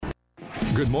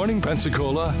Good morning,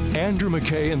 Pensacola. Andrew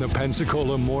McKay and the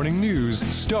Pensacola Morning News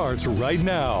starts right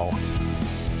now.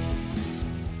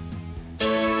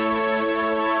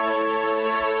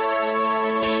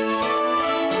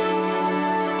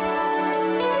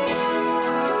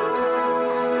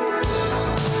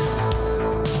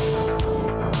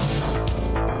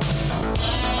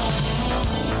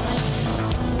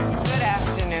 Good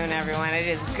afternoon, everyone. It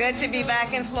is good to be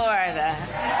back in Florida.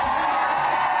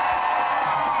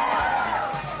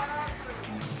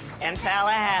 And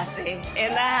Tallahassee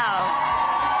in the house.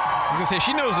 I was going to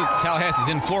say, she knows that Tallahassee's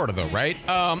in Florida, though, right?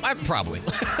 I probably.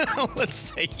 Let's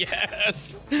say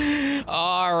yes.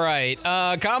 All right.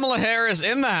 Kamala Harris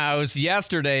in the House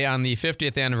yesterday on the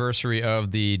 50th anniversary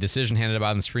of the decision handed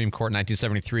about in the Supreme Court in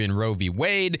 1973 in Roe v.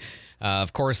 Wade.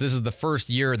 Of course, this is the first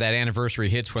year that anniversary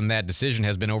hits when that decision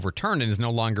has been overturned and is no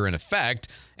longer in effect.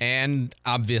 And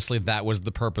obviously, that was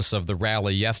the purpose of the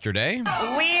rally yesterday.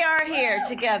 We are here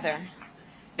together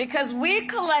because we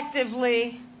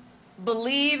collectively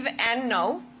believe and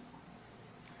know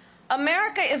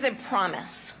America is a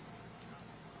promise.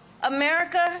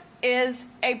 America is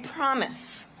a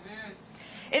promise.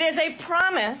 It is a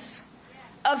promise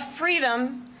of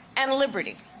freedom and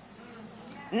liberty.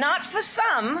 Not for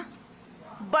some,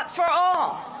 but for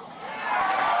all.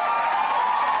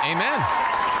 Amen.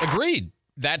 Agreed.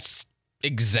 That's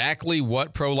exactly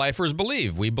what pro-lifers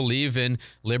believe. We believe in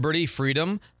liberty,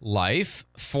 freedom, life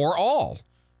for all,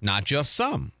 not just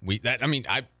some.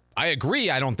 I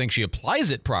agree. I don't think she applies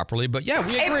it properly, but yeah,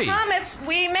 we agree. A promise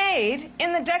we made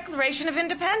in the Declaration of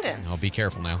Independence. Oh, be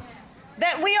careful now.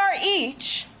 That we are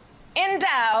each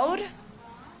endowed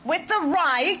with the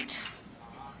right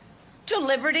to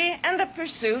liberty and the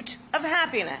pursuit of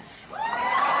happiness.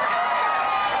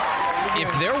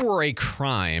 If there were a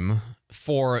crime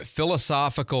for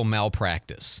philosophical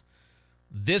malpractice,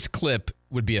 this clip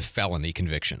would be a felony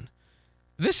conviction.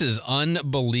 This is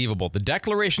unbelievable. The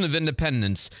Declaration of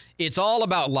Independence, it's all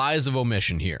about lies of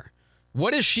omission here.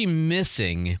 What is she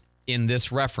missing in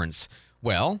this reference?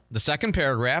 Well, the second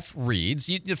paragraph reads,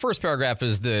 the first paragraph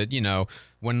is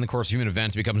when in the course of human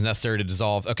events it becomes necessary to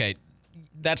dissolve. Okay,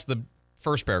 that's the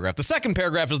first paragraph. The second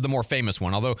paragraph is the more famous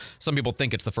one, although some people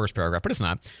think it's the first paragraph, but it's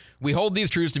not. We hold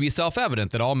these truths to be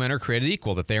self-evident, that all men are created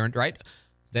equal, that they are, right?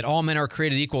 That all men are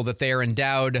created equal, that they are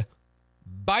endowed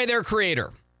by their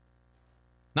Creator.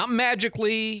 Not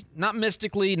magically, not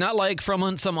mystically, not like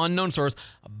from some unknown source,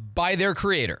 by their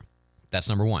Creator. That's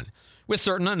number one. With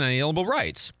certain unalienable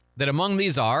rights, that among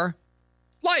these are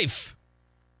life,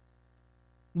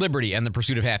 liberty, and the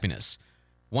pursuit of happiness.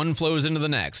 One flows into the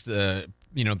next. The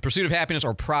pursuit of happiness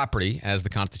or property, as the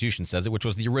Constitution says it, which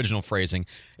was the original phrasing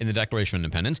in the Declaration of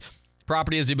Independence.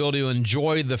 Property is the ability to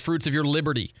enjoy the fruits of your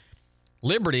liberty.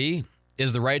 Liberty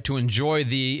is the right to enjoy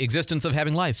the existence of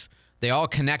having life. They all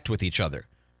connect with each other.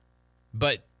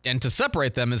 And to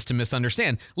separate them is to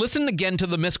misunderstand. Listen again to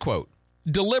the misquote.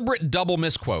 Deliberate double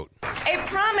misquote. A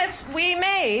promise we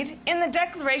made in the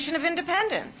Declaration of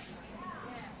Independence.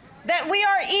 That we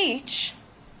are each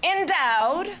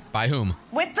endowed. By whom?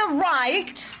 With the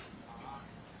right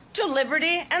to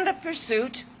liberty and the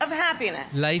pursuit of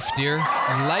happiness. Life, dear.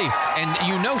 Life.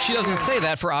 And she doesn't say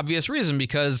that for obvious reason,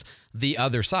 because the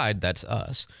other side, that's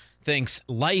us, thinks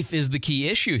life is the key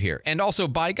issue here, and also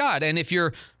by God. And if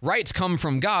your rights come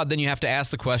from God, then you have to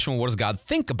ask the question, well, what does God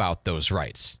think about those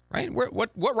rights, right?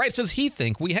 What rights does he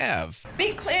think we have?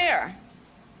 Be clear.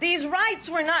 These rights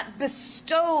were not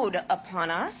bestowed upon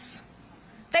us.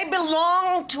 They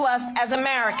belong to us as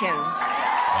Americans.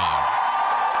 Wow.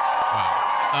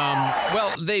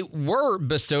 Well, they were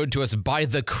bestowed to us by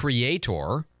the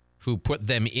Creator, who put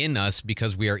them in us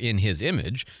because we are in his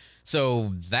image.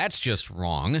 So that's just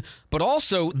wrong. But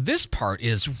also, this part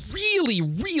is really,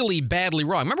 really badly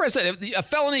wrong. Remember I said a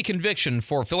felony conviction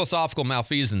for philosophical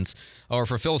malfeasance or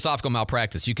for philosophical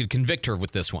malpractice, you could convict her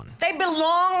with this one. They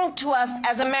belong to us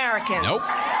as Americans. Nope.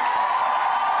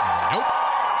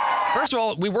 First of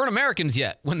all, we weren't Americans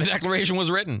yet when the Declaration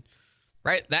was written,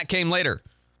 right? That came later.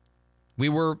 We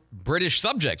were British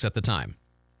subjects at the time.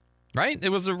 Right? It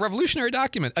was a revolutionary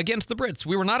document against the Brits.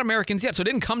 We were not Americans yet, so it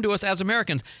didn't come to us as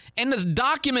Americans. And this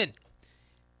document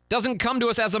doesn't come to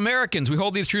us as Americans. We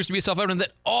hold these truths to be self-evident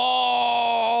that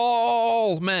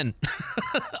all men,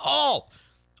 all.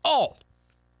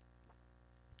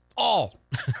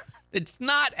 It's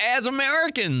not as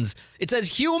Americans. It's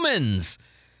as humans.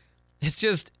 It's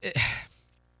just,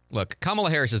 look, Kamala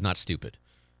Harris is not stupid.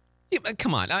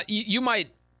 Come on. You might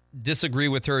disagree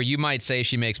with her. You might say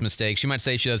she makes mistakes. You might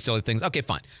say she does silly things. Okay,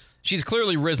 fine. She's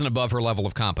clearly risen above her level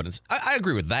of competence. I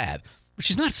agree with that. But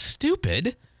she's not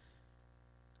stupid.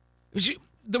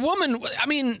 The woman, I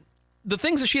mean, the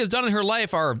things that she has done in her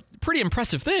life are pretty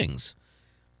impressive things.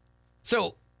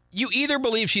 So you either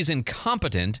believe she's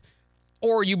incompetent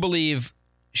or you believe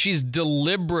she's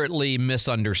deliberately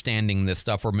misunderstanding this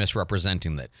stuff or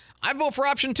misrepresenting it. I vote for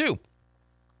option 2.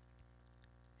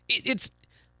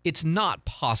 It's not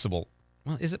possible.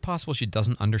 Well, is it possible she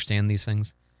doesn't understand these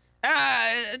things?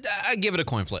 I give it a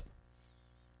coin flip.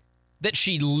 That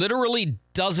she literally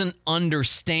doesn't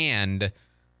understand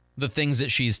the things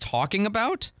that she's talking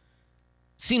about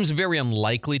seems very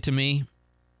unlikely to me.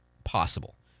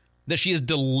 Possible. That she is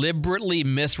deliberately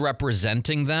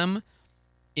misrepresenting them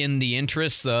in the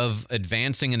interests of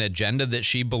advancing an agenda that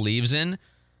she believes in.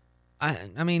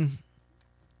 I mean,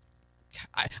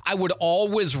 I would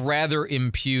always rather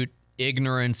impute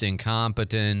ignorance,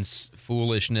 incompetence,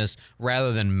 foolishness,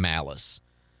 rather than malice.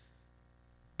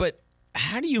 But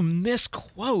how do you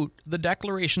misquote the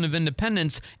Declaration of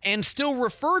Independence and still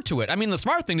refer to it? I mean, the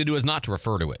smart thing to do is not to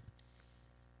refer to it.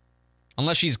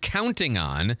 Unless she's counting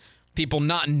on people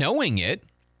not knowing it,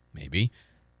 maybe,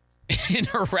 in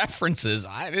her references.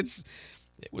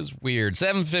 It was weird.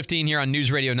 7:15 here on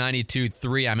News Radio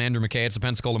 92.3. I'm Andrew McKay. It's the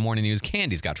Pensacola Morning News.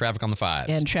 Candy's got Traffic on the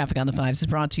Fives. And Traffic on the Fives is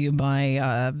brought to you by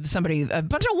a bunch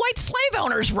of white slave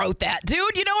owners wrote that,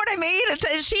 dude. You know what I mean?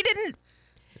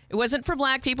 It wasn't for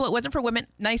black people. It wasn't for women.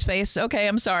 Nice face. Okay,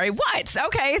 I'm sorry. What?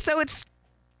 Okay, so it's...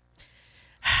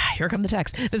 Here come the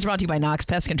text. This is brought to you by Knox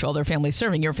Pest Control. Their family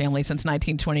serving your family since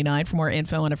 1929. For more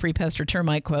info on a free pest or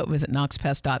termite quote, visit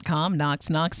knoxpest.com.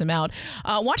 Knox knocks them out.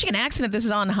 Watching an accident. This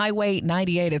is on Highway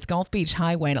 98. It's Gulf Beach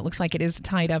Highway, and it looks like it is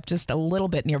tied up just a little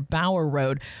bit near Bower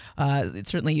Road.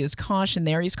 Certainly use caution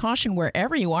there. Use caution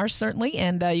wherever you are, certainly,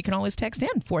 and you can always text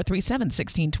in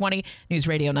 437-1620. News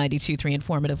Radio 92.3,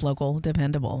 informative, local,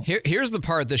 dependable. Here's the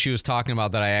part that she was talking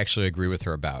about that I actually agree with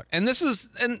her about. And this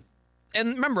is...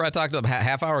 And remember, I talked a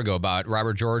half hour ago about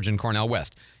Robert George and Cornel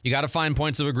West. You got to find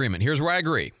points of agreement. Here's where I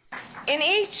agree. In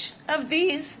each of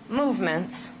these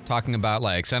movements, talking about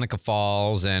like Seneca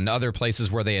Falls and other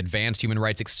places where they advanced human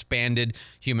rights, expanded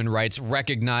human rights,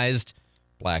 recognized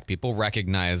black people,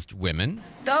 recognized women.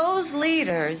 Those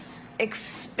leaders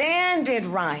expanded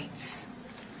rights,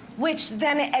 which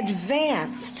then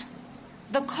advanced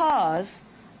the cause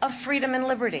of freedom and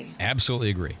liberty. Absolutely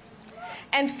agree.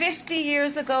 And 50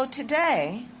 years ago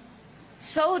today,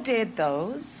 so did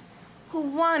those who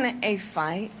won a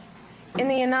fight in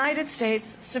the United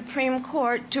States Supreme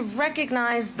Court to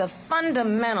recognize the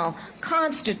fundamental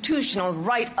constitutional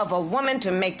right of a woman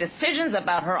to make decisions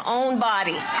about her own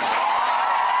body.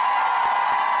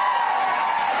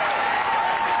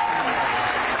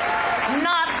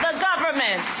 Not the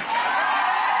government.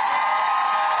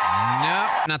 No,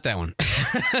 not that one.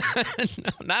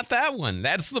 No, not that one.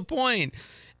 That's the point.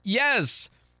 Yes,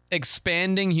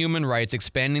 expanding human rights,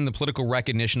 expanding the political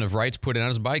recognition of rights put in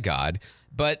us by God,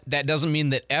 but that doesn't mean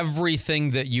that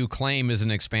everything that you claim is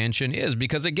an expansion is,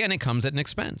 because again, it comes at an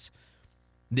expense.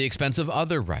 The expense of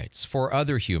other rights for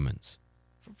other humans,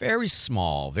 for very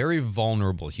small, very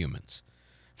vulnerable humans.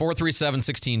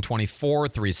 437-1620,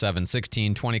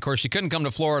 437-1620. Of course, you couldn't come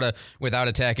to Florida without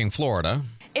attacking Florida.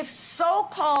 If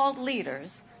so-called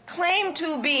leaders claim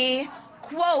to be,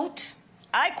 quote,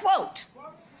 I quote,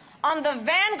 on the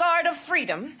vanguard of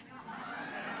freedom,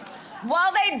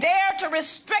 while they dare to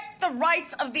restrict the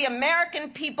rights of the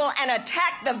American people and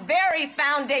attack the very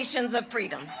foundations of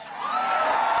freedom.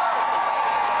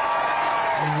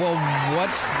 Well,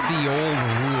 what's the old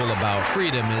rule about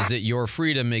freedom is that your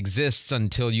freedom exists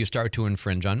until you start to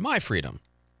infringe on my freedom,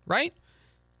 right?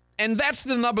 And that's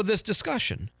the nub of this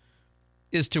discussion,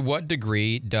 is to what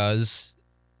degree does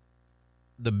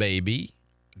the baby,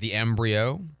 the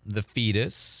embryo, the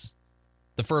fetus,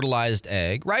 the fertilized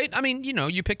egg, right? I mean, you know,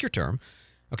 you pick your term.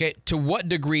 Okay, to what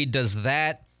degree does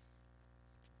that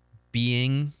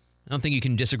being, I don't think you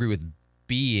can disagree with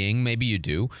being, maybe you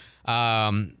do,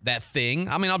 that thing,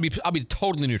 I mean, I'll be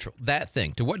totally neutral. That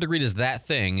thing, to what degree does that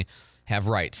thing have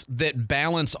rights that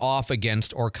balance off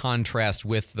against or contrast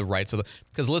with the rights of the,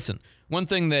 because listen, one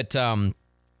thing that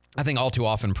I think all too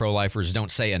often pro-lifers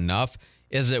don't say enough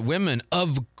is that women,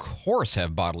 of course,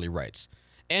 have bodily rights.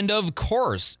 And of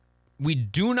course, we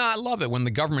do not love it when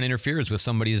the government interferes with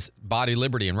somebody's body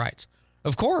liberty and rights.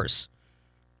 Of course.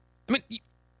 I mean,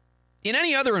 in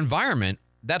any other environment,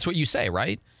 that's what you say,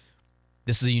 right?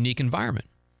 This is a unique environment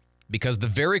because the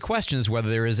very question is whether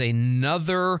there is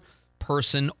another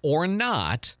person or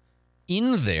not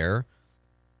in there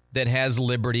that has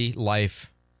liberty,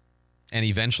 life, and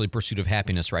eventually pursuit of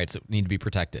happiness rights that need to be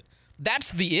protected.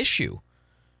 That's the issue.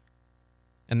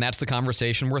 And that's the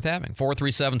conversation worth having.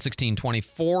 437-1620,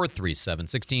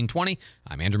 437-1620.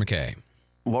 I'm Andrew McKay.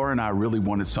 Laura and I really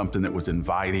wanted something that was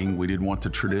inviting. We didn't want the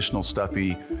traditional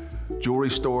stuffy jewelry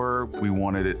store. We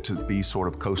wanted it to be sort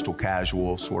of coastal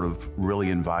casual, sort of really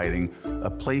inviting,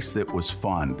 a place that was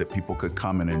fun, that people could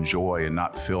come and enjoy and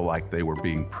not feel like they were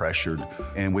being pressured.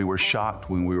 And we were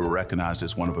shocked when we were recognized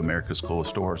as one of America's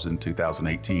coolest stores in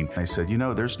 2018. They said, you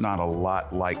know, there's not a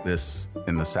lot like this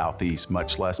in the Southeast,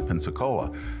 much less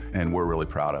Pensacola, and we're really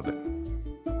proud of it.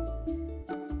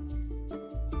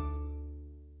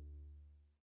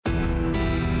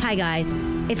 Hi guys,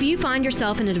 if you find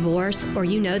yourself in a divorce or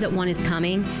you know that one is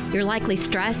coming, you're likely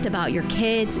stressed about your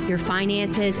kids, your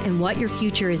finances, and what your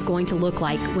future is going to look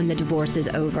like when the divorce is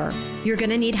over. You're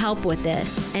going to need help with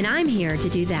this, and I'm here to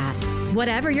do that.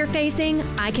 Whatever you're facing,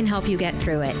 I can help you get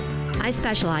through it. I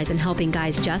specialize in helping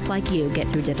guys just like you get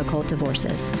through difficult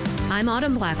divorces. I'm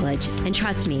Autumn Blackledge, and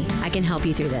trust me, I can help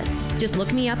you through this. Just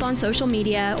look me up on social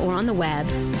media or on the web.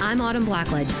 I'm Autumn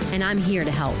Blackledge, and I'm here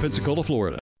to help. Pensacola,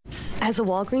 Florida. As a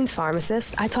Walgreens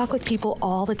pharmacist, I talk with people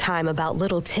all the time about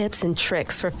little tips and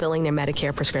tricks for filling their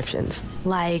Medicare prescriptions,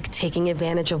 like taking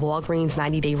advantage of Walgreens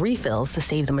 90-day refills to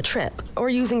save them a trip, or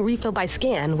using Refill by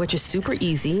Scan, which is super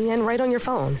easy and right on your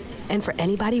phone. And for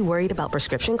anybody worried about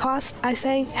prescription costs, I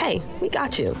say, hey, we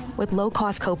got you, with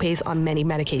low-cost copays on many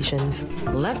medications.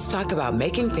 Let's talk about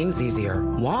making things easier.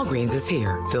 Walgreens is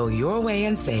here. Fill your way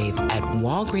and save at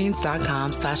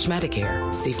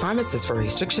walgreens.com/Medicare. See pharmacists for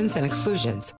restrictions and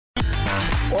exclusions.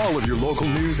 All of your local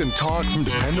news and talk from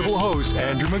dependable host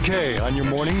Andrew McKay on your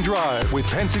morning drive with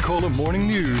Pensacola Morning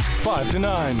News, 5 to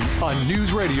 9 on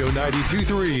News Radio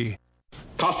 92.3.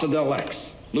 Costa del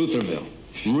X, Lutherville,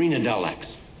 Marina del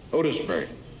X, Otisburg.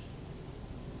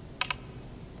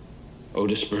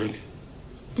 Otisburg?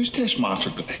 Who's this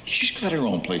monster? She's got her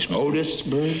own place, man.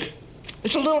 Otisburg?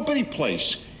 It's a little bitty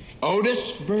place.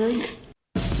 Otisburg?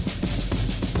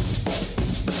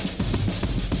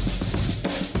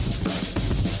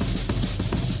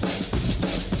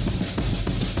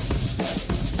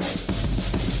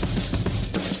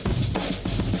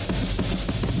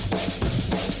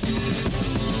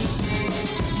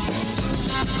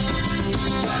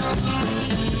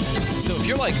 So if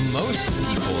you're like most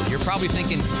people, you're probably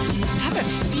thinking, that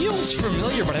feels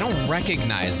familiar, but I don't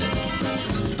recognize it.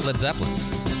 Led Zeppelin.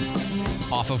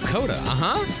 Off of Coda.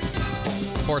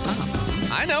 Poor Tom.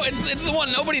 I know, it's the one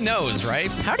nobody knows,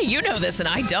 right? How do you know this and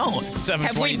I don't?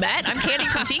 Have we met? I'm Candy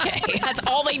from TK. That's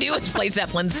all they do is play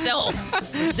Zeppelin still.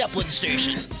 Zeppelin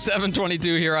station.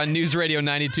 722 here on News Radio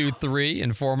 92.3.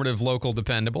 Informative, local,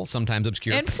 dependable, sometimes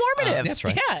obscure. Informative. That's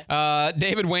right. Yeah.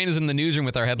 David Wayne is in the newsroom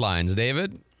with our headlines.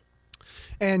 David?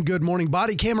 And good morning.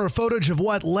 Body camera footage of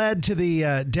what led to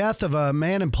the death of a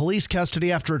man in police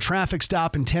custody after a traffic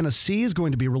stop in Tennessee is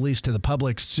going to be released to the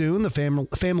public soon. The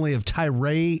family of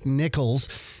Tyree Nichols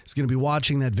is going to be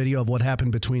watching that video of what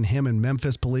happened between him and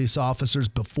Memphis police officers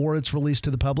before it's released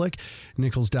to the public.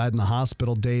 Nichols died in the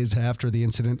hospital days after the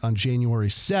incident on January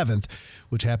 7th,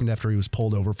 which happened after he was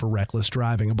pulled over for reckless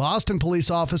driving. A Boston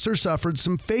police officer suffered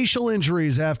some facial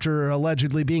injuries after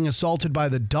allegedly being assaulted by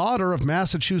the daughter of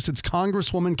Massachusetts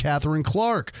Congresswoman Catherine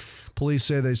Clark. Police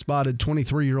say they spotted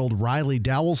 23-year-old Riley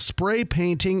Dowell spray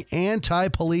painting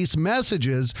anti-police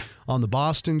messages on the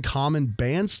Boston Common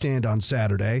Bandstand on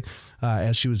Saturday.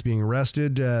 As she was being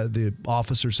arrested, the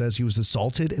officer says he was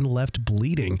assaulted and left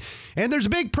bleeding. And there's a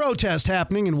big protest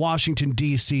happening in Washington,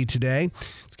 D.C. today.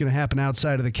 It's going to happen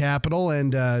outside of the Capitol,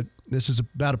 and this is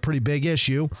about a pretty big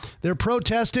issue. They're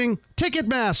protesting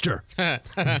Ticketmaster.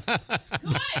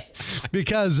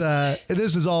 Because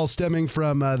this is all stemming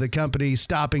from the company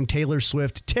stopping Taylor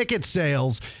Swift ticket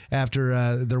sales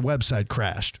after their website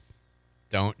crashed.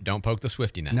 Don't poke the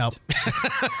Swiftie nest. Nope.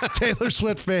 Taylor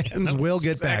Swift fans will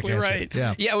get back at right.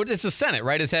 you. Yeah, it's the Senate,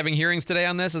 right? Is having hearings today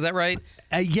on this. Is that right?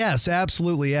 Yes,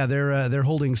 absolutely. Yeah, they're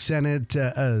holding Senate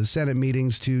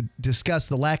meetings to discuss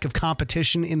the lack of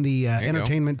competition in the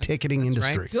entertainment ticketing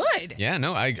industry. Right. Good. Yeah,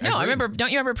 no, I remember.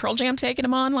 Don't you remember Pearl Jam taking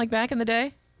them on like back in the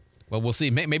day? Well, we'll see.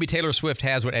 Maybe Taylor Swift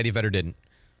has what Eddie Vedder didn't.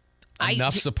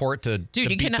 Enough support to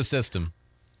beat the system.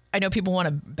 I know people want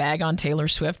to bag on Taylor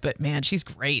Swift, but man, she's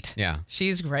great. Yeah,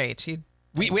 she's great.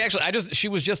 We actually, she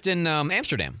was just in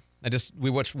Amsterdam. We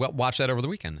watched that over the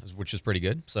weekend, which is pretty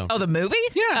good. So. Oh, the movie?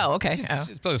 Yeah. Oh, okay.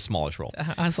 It's a smallish role.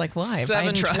 I was like, why?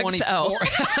 724. Oh.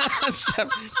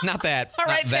 Not that. All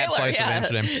right, not that Taylor, slice of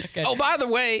Amsterdam. Good. Oh, by the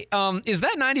way, is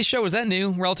that 90s show? Is that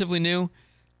new? Relatively new?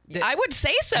 I would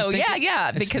say so.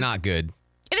 Yeah. Because it's not good.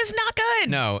 It is not good.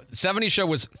 No, 70s show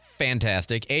was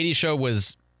fantastic. 80s show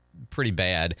was pretty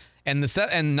bad. And the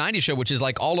 90s show, which is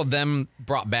like all of them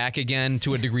brought back again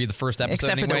to a degree, the first episode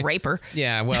except anyway. for the raper.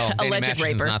 Yeah, well, alleged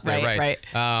Masterson's raper. Not there, right.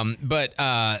 Right. But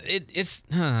it's.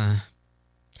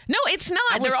 No, No, it's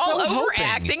not. They're all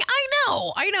overacting. I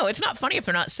know. It's not funny if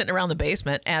they're not sitting around the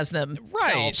basement as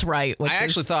themselves, right? I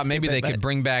actually thought maybe they could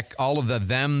bring back all of the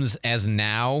thems as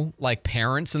now, like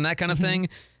parents and that kind of thing.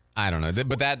 I don't know.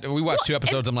 But we watched 2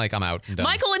 episodes. I'm like, I'm out. I'm done.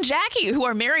 Michael and Jackie, who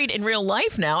are married in real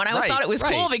life now, and I always thought it was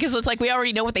cool because it's like we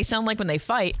already know what they sound like when they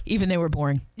fight, even they were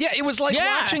boring. Yeah, it was like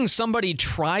watching somebody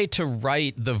try to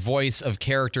write the voice of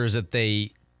characters that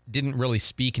they didn't really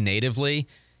speak natively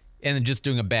and then just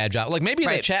doing a bad job. Like maybe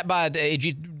the chatbot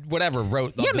AG whatever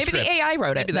wrote the maybe script. the AI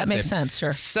wrote it. Maybe that makes sense,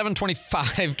 sure.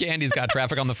 7:25, Candy's got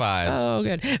traffic on the 5s. Oh,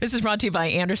 good. This is brought to you by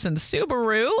Anderson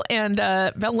Subaru and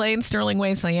Bell Lane, Sterling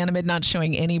Way, Cyanamid, not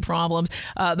showing any problems.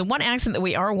 The one accident that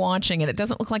we are watching, and it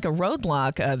doesn't look like a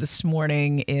roadblock this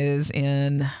morning, is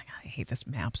in, God, I hate this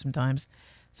map sometimes.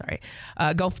 Sorry,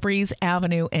 Gulf Breeze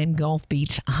Avenue and Gulf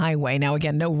Beach Highway. Now,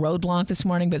 again, no roadblock this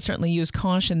morning, but certainly use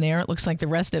caution there. It looks like the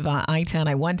rest of I-10,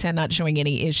 I-110 not showing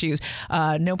any issues.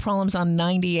 No problems on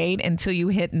 98 until you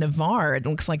hit Navarre. It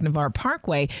looks like Navarre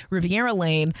Parkway, Riviera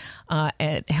Lane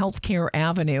at Healthcare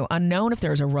Avenue. Unknown if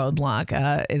there's a roadblock,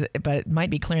 but it might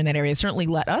be clear in that area. Certainly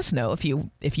let us know if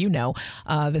you know.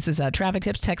 This is Traffic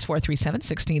Tips. Text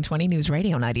 437-1620. News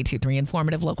Radio 92.3.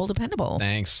 Informative, local, dependable.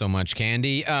 Thanks so much,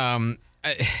 Candy.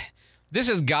 This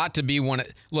has got to be one.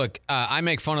 Look, I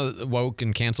make fun of woke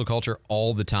and cancel culture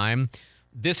all the time.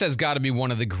 This has got to be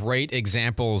one of the great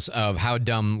examples of how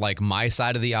dumb, like, my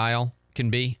side of the aisle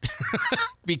can be.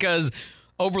 Because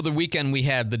over the weekend, we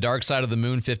had the Dark Side of the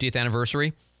Moon 50th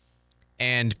anniversary,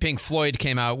 and Pink Floyd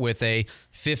came out with a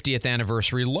 50th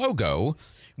anniversary logo,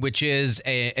 which is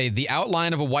the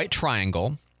outline of a white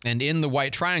triangle. And in the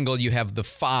white triangle, you have the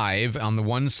 5 on the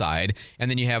one side, and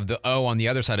then you have the O on the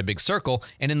other side, a big circle.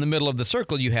 And in the middle of the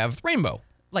circle, you have the rainbow.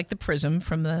 Like the prism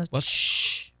from the... Well,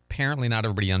 apparently not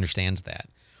everybody understands that.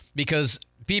 Because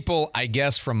people, I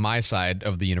guess, from my side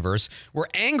of the universe, were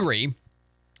angry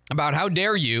about how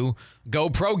dare you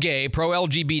go pro-gay,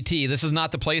 pro-LGBT. This is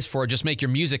not the place for it. Just make your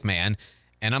music, man.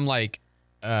 And I'm like...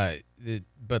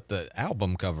 but the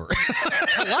album cover.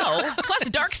 Hello. Plus,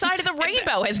 Dark Side of the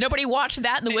Rainbow. Has nobody watched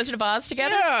that and The Wizard of Oz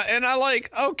together? Yeah, and I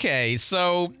like, okay,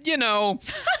 so,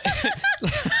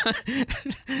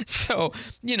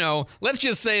 let's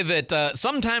just say that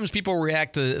sometimes people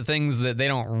react to things that they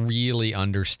don't really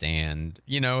understand.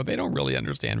 They don't really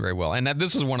understand very well. And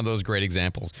this is one of those great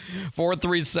examples.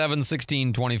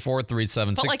 437-1620,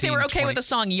 437-1620. But like they were okay with the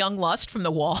song Young Lust from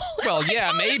The Wall. Well,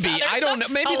 yeah, maybe. I don't know.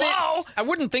 Maybe I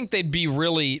wouldn't think they'd be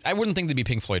I wouldn't think they'd be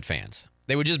Pink Floyd fans.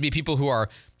 They would just be people who are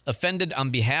offended on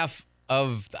behalf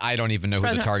of, I don't even know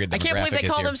who the target demographic is. I can't believe they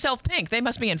call themselves Pink. They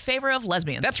must be in favor of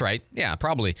lesbians. That's right. Yeah,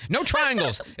 probably. No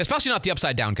triangles, especially not the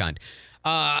upside down kind.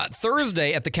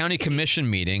 Thursday at the county commission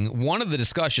meeting, one of the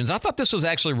discussions, I thought this was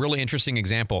actually a really interesting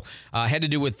example, had to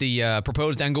do with the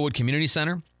proposed Englewood Community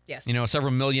Center. Yes. A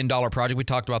several $1 million project. We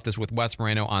talked about this with Wes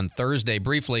Moreno on Thursday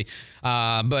briefly.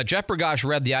 But Jeff Bergosh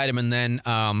read the item, and then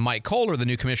Mike Kohler, the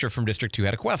new commissioner from District 2,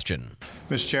 had a question.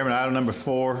 Mr. Chairman, item number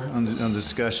 4 on the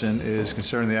discussion is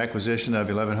concerning the acquisition of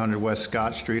 1100 West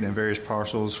Scott Street and various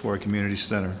parcels for a community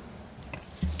center.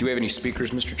 Do we have any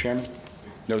speakers, Mr. Chairman?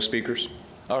 No speakers?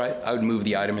 All right, I would move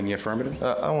the item in the affirmative.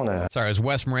 Sorry, as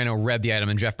Wes Moreno read the item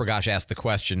and Jeff Bergosh asked the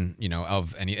question,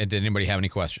 did anybody have any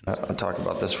questions? I'll talk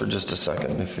about this for just a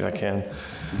second, if I can.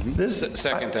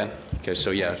 Second, then. Okay,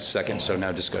 so second, so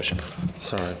now discussion.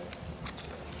 Sorry.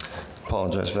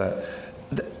 Apologize for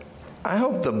that. I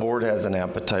hope the board has an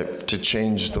appetite to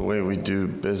change the way we do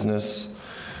business.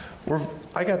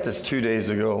 I got this 2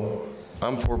 days ago.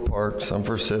 I'm for parks, I'm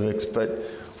for civics, but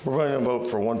we're going to vote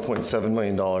for $1.7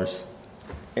 million.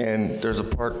 And there's a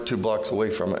park 2 blocks away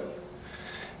from it.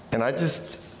 And I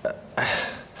guess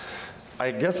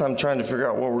I'm trying to figure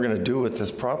out what we're going to do with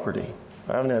this property.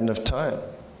 I haven't had enough time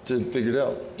to figure it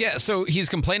out. Yeah, so he's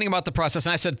complaining about the process,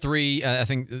 and I said 3, I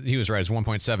think he was right, it's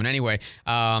 1.7 anyway,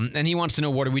 and he wants to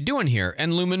know, what are we doing here?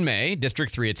 And Lumen May,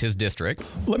 District 3, it's his district.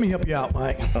 Let me help you out,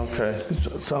 Mike. Okay.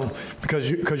 So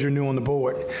because you're new on the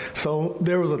board. So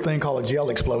there was a thing called a jail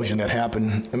explosion that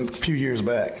happened a few years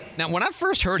back. Now, when I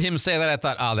first heard him say that, I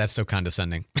thought, oh, that's so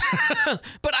condescending.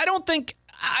 But I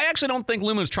actually don't think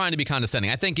Lumen was trying to be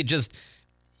condescending. I think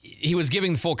he was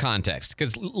giving the full context,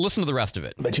 because listen to the rest of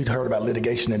it. That you'd heard about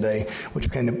litigation today, which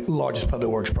became the largest public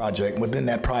works project. Within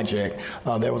that project,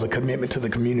 there was a commitment to the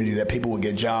community that people would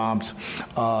get jobs,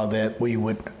 that we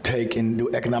would take and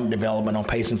do economic development on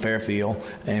Pace and Fairfield,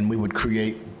 and we would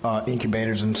create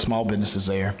incubators and small businesses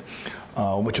there,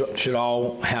 which should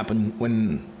all happen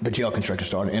when the jail construction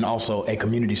started. And also a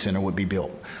community center would be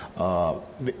built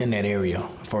in that area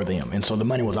for them. And so the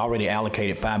money was already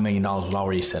allocated. $5 million was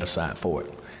already set aside for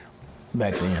it.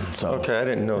 back then. So okay, I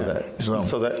didn't know that.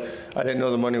 So that I didn't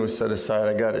know the money was set aside.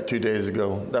 I got it 2 days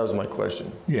ago. That was my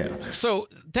question. Yeah. So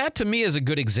that to me is a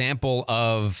good example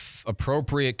of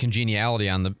appropriate congeniality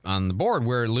on the board,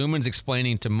 where Lumen's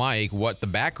explaining to Mike what the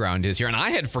background is here, and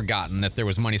I had forgotten that there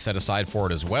was money set aside for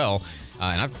it as well.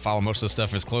 And I follow most of the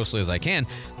stuff as closely as I can.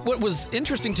 What was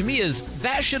interesting to me is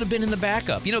that should have been in the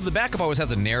backup. You know, the backup always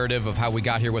has a narrative of how we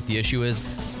got here, what the issue is.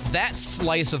 That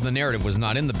slice of the narrative was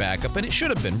not in the backup, and it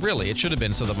should have been, really. It should have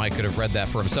been so that Mike could have read that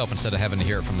for himself instead of having to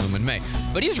hear it from Lumen May.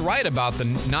 But he's right about the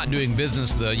not doing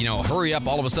business, hurry up,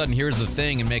 all of a sudden, here's the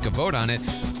thing, and make a vote on it.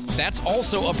 That's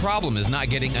also a problem, is not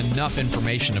getting enough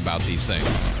information about these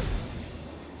things.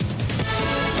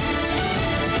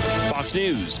 Fox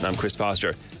News, I'm Chris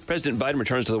Foster. President Biden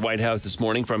returns to the White House this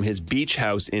morning from his beach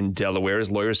house in Delaware.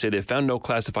 His lawyers say they found no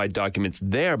classified documents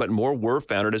there, but more were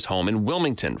found at his home in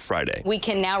Wilmington Friday. We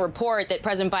can now report that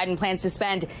President Biden plans to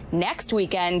spend next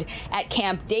weekend at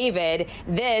Camp David.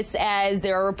 This, as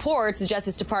there are reports the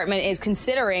Justice Department is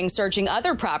considering searching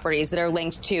other properties that are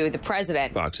linked to the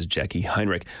president. Fox's Jackie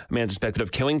Heinrich. A man suspected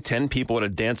of killing 10 people at a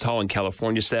dance hall in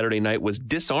California Saturday night was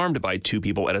disarmed by 2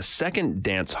 people at a second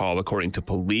dance hall, according to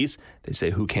police. They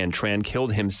say Hu Can Tran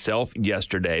killed himself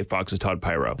yesterday. Fox's Todd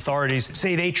Pyro. Authorities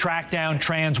say they tracked down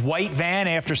Tran's white van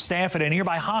after staff at a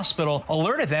nearby hospital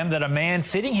alerted them that a man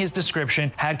fitting his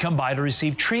description had come by to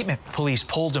receive treatment. Police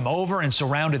pulled him over and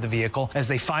surrounded the vehicle. As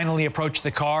they finally approached the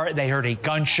car, they heard a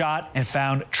gunshot and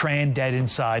found Tran dead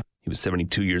inside. He was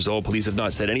 72 years old. Police have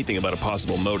not said anything about a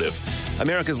possible motive.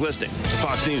 America's listening to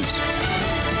Fox News.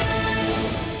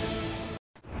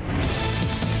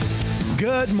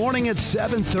 Good morning at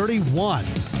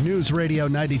 7:31. News Radio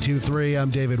 92.3. I'm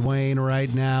David Wayne.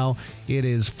 Right now, it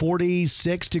is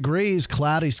 46 degrees,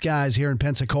 cloudy skies here in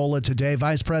Pensacola today.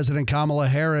 Vice President Kamala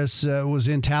Harris was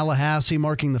in Tallahassee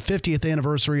marking the 50th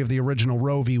anniversary of the original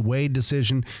Roe v. Wade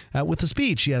decision with a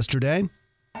speech yesterday.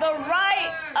 The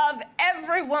right of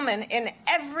every woman in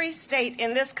every state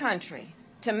in this country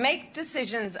to make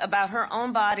decisions about her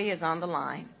own body is on the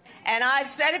line. And I've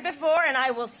said it before, and I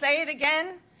will say it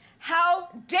again. How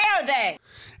dare they?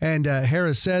 And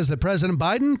Harris says that President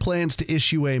Biden plans to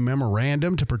issue a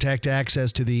memorandum to protect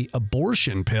access to the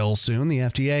abortion pill soon. The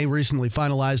FDA recently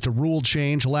finalized a rule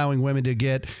change allowing women to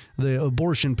get the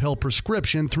abortion pill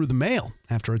prescription through the mail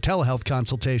after a telehealth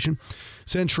consultation.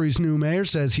 Century's new mayor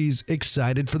says he's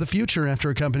excited for the future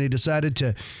after a company decided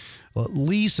to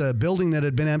lease a building that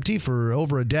had been empty for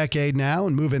over a decade now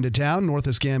and move into town. North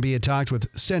Escambia talked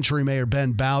with Century Mayor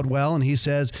Ben Boudwell, and he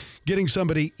says getting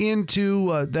somebody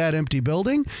into that empty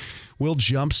building will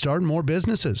jumpstart more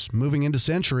businesses. Moving into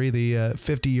Century, the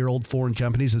 50-year-old foreign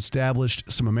company's established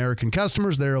some American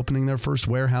customers. They're opening their first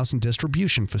warehouse and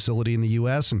distribution facility in the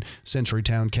U.S., and Century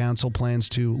Town Council plans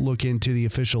to look into the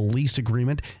official lease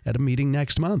agreement at a meeting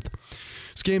next month.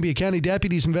 Escambia County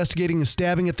deputies investigating a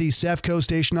stabbing at the Sefco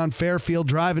station on Fairfield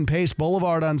Drive and Pace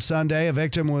Boulevard on Sunday. A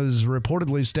victim was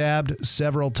reportedly stabbed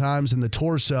several times in the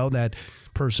torso. That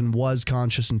person was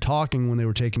conscious and talking when they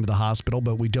were taken to the hospital,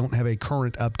 but we don't have a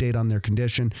current update on their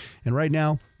condition. And right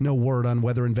now, no word on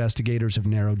whether investigators have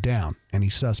narrowed down any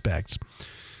suspects.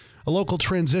 A local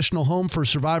transitional home for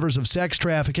survivors of sex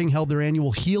trafficking held their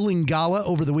annual Healing Gala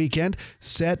over the weekend.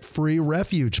 Set Free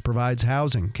Refuge provides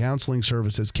housing, counseling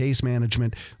services, case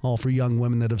management, all for young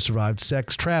women that have survived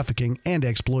sex trafficking and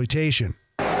exploitation.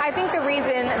 I think the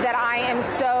reason that I am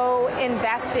so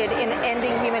invested in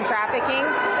ending human trafficking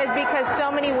is because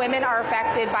so many women are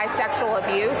affected by sexual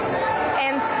abuse,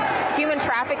 and human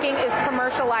trafficking is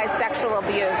commercialized sexual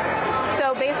abuse.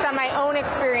 So based on my own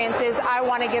experiences, I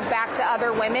want to give back to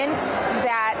other women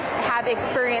that have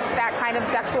experienced that kind of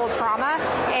sexual trauma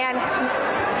and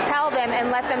tell them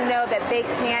and let them know that they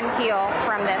can heal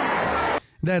from this.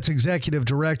 That's Executive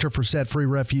Director for Set Free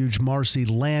Refuge, Marcy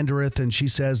Landreth, and she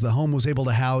says the home was able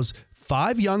to house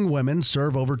 5 young women,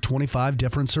 serve over 25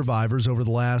 different survivors over the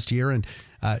last year. And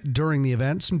during the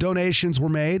event, some donations were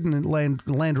made, and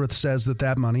Landreth says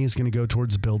that money is going to go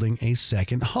towards building a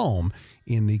second home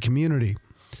in the community.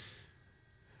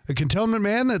 A Cantonment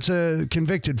man that's a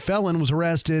convicted felon was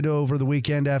arrested over the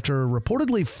weekend after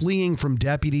reportedly fleeing from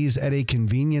deputies at a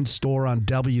convenience store on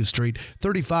W Street.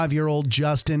 35-year-old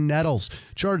Justin Nettles,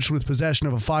 charged with possession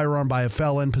of a firearm by a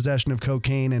felon, possession of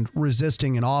cocaine, and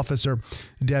resisting an officer.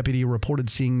 The deputy reported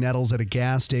seeing Nettles at a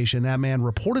gas station. That man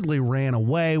reportedly ran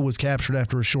away, was captured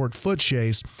after a short foot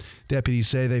chase. Deputies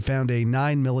say they found a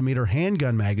 9mm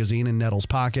handgun magazine in Nettles'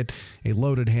 pocket, a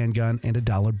loaded handgun, and a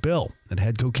dollar bill that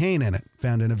had cocaine in it,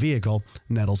 found in a vehicle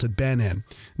Nettles had been in.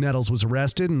 Nettles was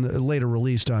arrested and later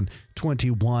released on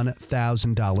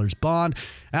 $21,000 bond.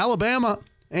 Alabama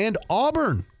and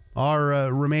Auburn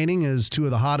are remaining as two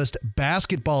of the hottest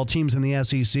basketball teams in the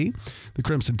SEC. The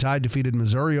Crimson Tide defeated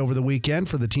Missouri over the weekend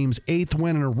for the team's 8th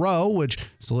win in a row, which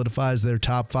solidifies their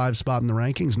top 5 spot in the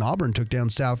rankings. And Auburn took down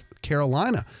South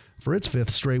Carolina for its 5th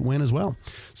straight win as well.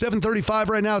 7:35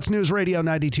 right now. It's News Radio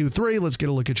 92.3. Let's get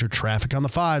a look at your traffic on the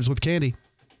 5s with Candy.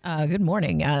 Good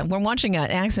morning. We're watching an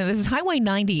accident. This is Highway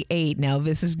 98. Now,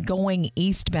 this is going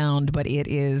eastbound, but it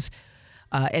is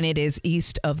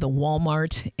east of the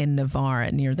Walmart in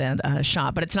Navarre near that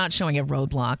shop. But it's not showing a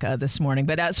roadblock this morning.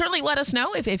 But certainly let us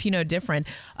know if you know different.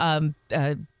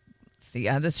 Let's see,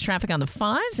 this is traffic on the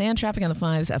 5s and traffic on the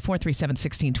 5s at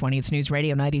 437-1620. It's News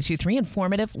Radio 92.3,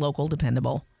 informative, local,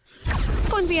 dependable. It's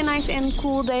going to be a nice and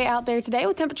cool day out there today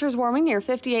with temperatures warming near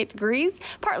 58 degrees.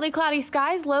 Partly cloudy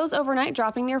skies, lows overnight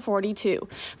dropping near 42.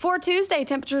 For Tuesday,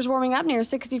 temperatures warming up near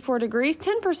 64 degrees.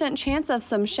 10% chance of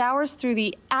some showers through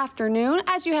the afternoon.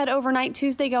 As you head overnight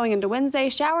Tuesday going into Wednesday,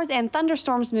 showers and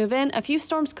thunderstorms move in. A few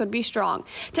storms could be strong.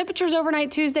 Temperatures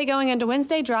overnight Tuesday going into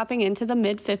Wednesday dropping into the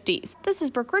mid-50s. This is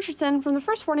Brooke Richardson from the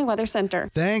First Warning Weather Center.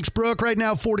 Thanks, Brooke. Right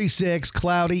now, 46,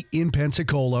 cloudy in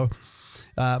Pensacola.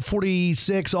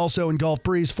 46 also in Gulf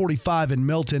Breeze, 45 in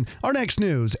Milton. Our next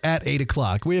news at 8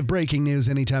 o'clock. We have breaking news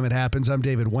anytime it happens. I'm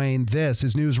David Wayne. This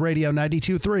is News Radio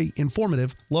 92.3,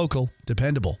 informative, local,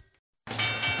 dependable.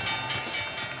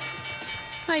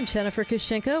 I'm Jennifer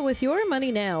Kushinka with Your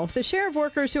Money Now. The share of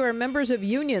workers who are members of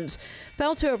unions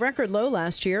fell to a record low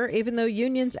last year, even though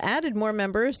unions added more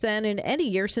members than in any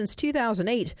year since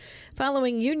 2008,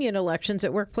 following union elections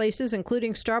at workplaces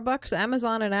including Starbucks,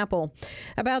 Amazon, and Apple.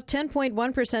 About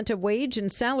 10.1% of wage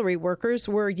and salary workers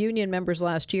were union members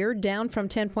last year, down from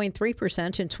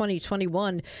 10.3% in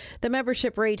 2021. The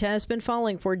membership rate has been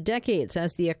falling for decades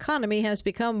as the economy has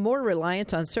become more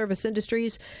reliant on service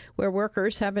industries where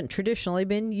workers haven't traditionally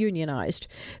been unionized.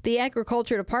 The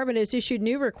Agriculture Department has issued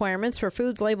new requirements for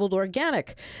foods labeled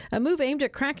organic, a move aimed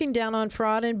at cracking down on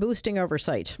fraud and boosting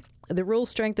oversight. The rule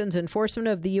strengthens enforcement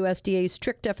of the USDA's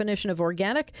strict definition of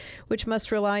organic, which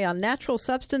must rely on natural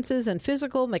substances and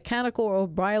physical, mechanical, or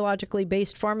biologically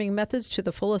based farming methods to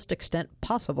the fullest extent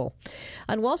possible.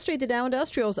 On Wall Street, the Dow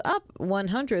Industrial is up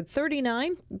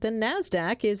 139. The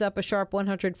NASDAQ is up a sharp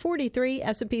 143.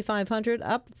 S&P 500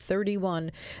 up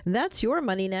 31. That's Your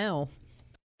Money Now.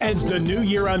 As the new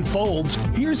year unfolds,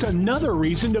 here's another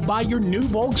reason to buy your new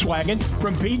Volkswagen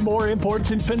from Piedmore Imports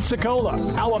in Pensacola.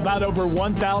 How about over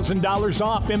 $1,000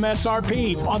 off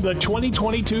MSRP on the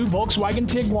 2022 Volkswagen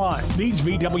Tiguan? These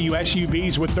VW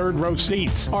SUVs with third-row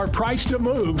seats are priced to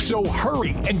move, so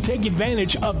hurry and take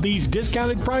advantage of these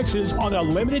discounted prices on a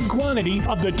limited quantity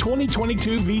of the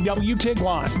 2022 VW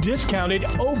Tiguan. Discounted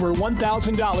over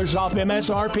 $1,000 off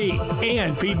MSRP.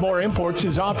 And Piedmore Imports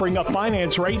is offering a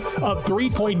finance rate of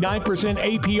 3.9%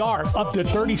 APR up to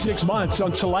 36 months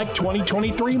on select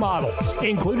 2023 models,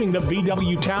 including the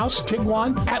VW Taos,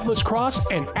 Tiguan, Atlas Cross,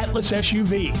 and Atlas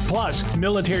SUV. Plus,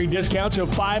 military discounts of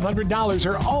 $500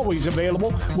 are always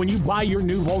available when you buy your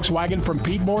new Volkswagen from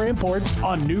Piedmore Imports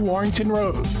on New Warrington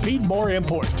Road. Piedmore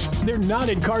Imports. They're not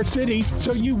in Car City,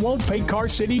 so you won't pay Car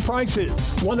City prices.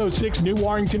 106 New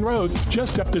Warrington Road,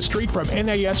 just up the street from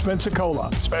NAS Pensacola.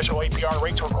 Special APR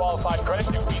rates for qualified credit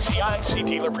through BCI. See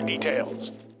dealer for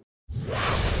details.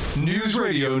 News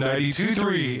Radio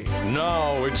 92.3.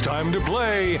 Now it's time to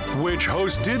play Which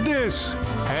Host Did This?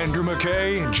 Andrew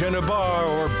McKay, Jenna Barr,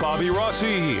 or Bobby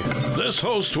Rossi? This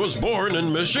host was born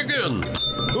in Michigan.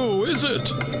 Who is it?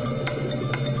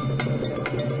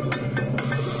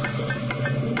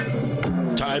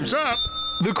 Time's up.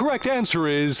 The correct answer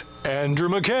is Andrew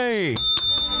McKay.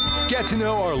 Get to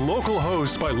know our local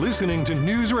hosts by listening to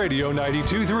News Radio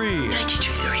 92.3.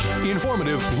 92.3.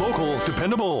 Informative, local,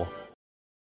 dependable.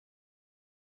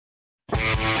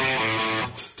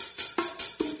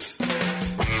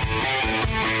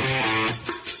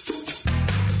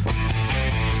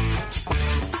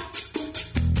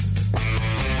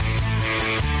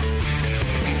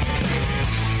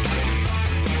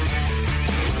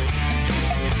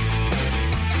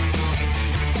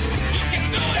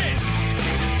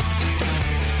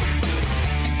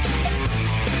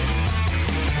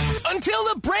 Until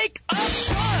the break of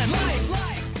time.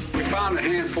 We found a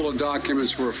handful of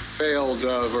documents were filed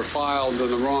in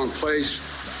the wrong place.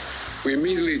 We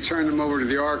immediately turned them over to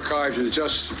the archives of the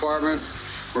Justice Department.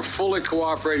 We're fully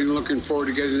cooperating, looking forward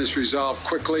to getting this resolved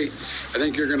quickly. I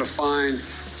think you're going to find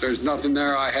there's nothing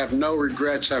there. I have no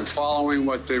regrets. I'm following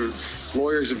what the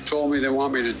lawyers have told me they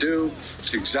want me to do.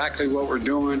 It's exactly what we're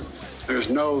doing.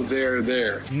 There's no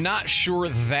there. Not sure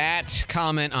that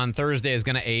comment on Thursday is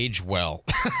going to age well.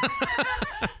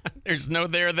 There's no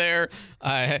there.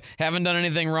 I haven't done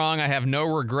anything wrong. I have no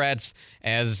regrets,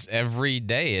 as every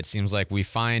day it seems like we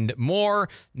find more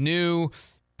new,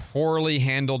 poorly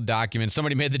handled documents.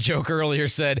 Somebody made the joke earlier,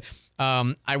 said,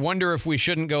 I wonder if we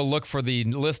shouldn't go look for the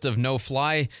list of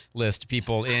no-fly list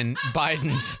people in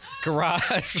Biden's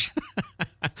garage.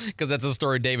 Because that's a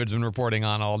story David's been reporting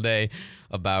on all day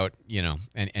about,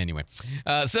 anyway.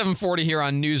 740 here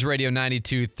on News Radio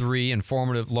 92.3,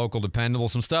 informative, local, dependable.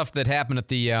 Some stuff that happened at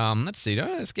the,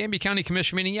 Escambia County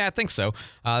Commission meeting. Yeah, I think so.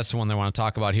 That's the one that I want to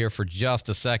talk about here for just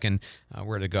a second.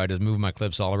 Where to go? I just move my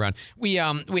clips all around. We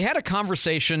had a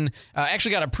conversation,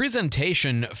 actually got a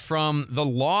presentation from the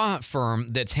law firm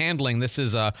that's handling, this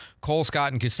is Cole,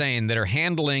 Scott, and Kusain, that are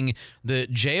handling the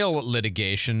jail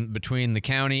litigation between the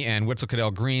county and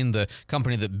Witzel-Cadell Green, the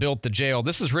company that built the jail.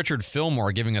 This is Richard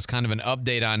Fillmore giving us kind of an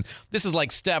update on, this is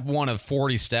like step 1 of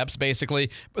 40 steps, basically,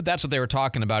 but that's what they were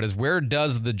talking about, is where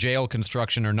does the jail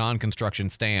construction or non-construction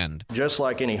stand? Just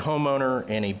like any homeowner,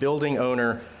 any building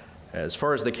owner, as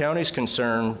far as the county's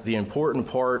concerned, the important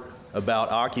part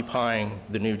about occupying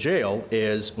the new jail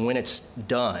is when it's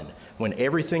done, when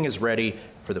everything is ready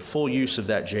for the full use of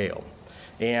that jail.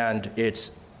 And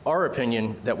it's our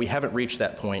opinion that we haven't reached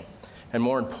that point. And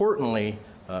more importantly,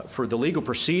 for the legal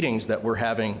proceedings that we're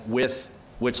having with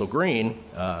Witzel Green,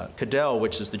 Cadell,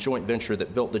 which is the joint venture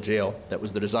that built the jail, that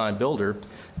was the design builder,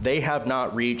 they have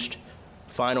not reached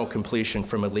final completion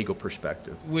from a legal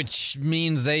perspective. Which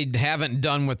means they haven't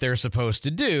done what they're supposed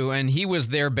to do. And he was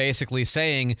there basically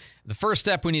saying, the first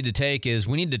step we need to take is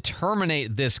we need to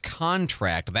terminate this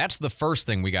contract. That's the first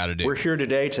thing we got to do. We're here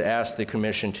today to ask the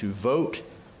commission to vote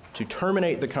to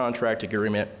terminate the contract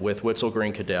agreement with Witzel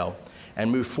Green Cadell and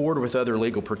move forward with other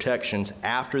legal protections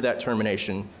after that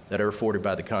termination that are afforded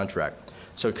by the contract.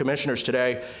 So, Commissioners,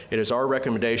 today it is our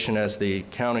recommendation as the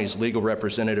county's legal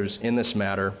representatives in this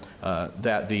matter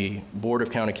that the Board of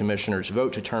County Commissioners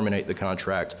vote to terminate the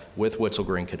contract with Witzel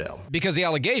Green Cadell. Because the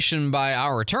allegation by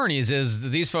our attorneys is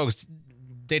these folks,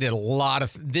 they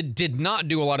did not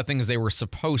do a lot of things they were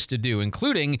supposed to do,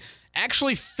 including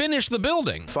actually finish the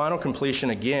building. Final completion,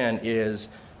 again, is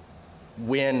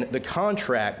when the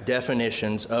contract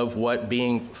definitions of what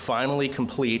being finally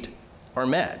complete are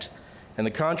met. And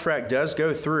the contract does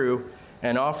go through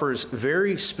and offers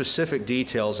very specific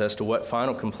details as to what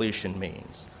final completion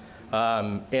means.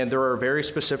 And there are very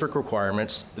specific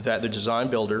requirements that the design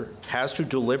builder has to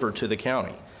deliver to the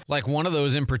county. Like one of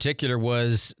those in particular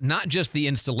was not just the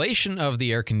installation of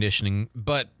the air conditioning,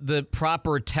 but the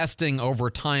proper testing over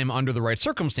time under the right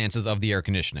circumstances of the air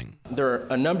conditioning. There are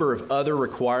a number of other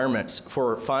requirements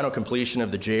for final completion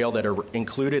of the jail that are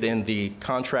included in the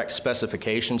contract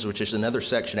specifications, which is another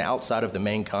section outside of the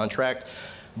main contract,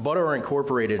 but are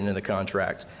incorporated into the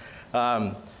contract.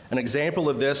 An example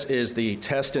of this is the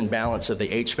test and balance of the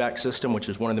HVAC system, which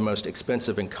is one of the most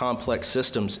expensive and complex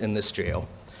systems in this jail.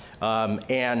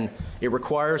 And it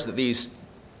requires that these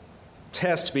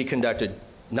tests be conducted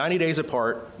 90 days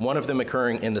apart, one of them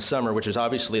occurring in the summer, which is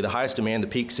obviously the highest demand, the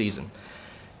peak season.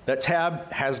 That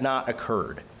tab has not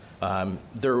occurred.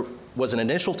 There was an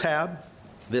initial tab.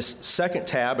 This second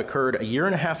tab occurred a year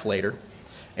and a half later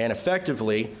and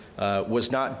effectively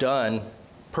was not done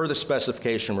per the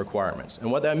specification requirements. And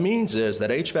what that means is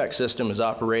that HVAC system is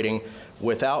operating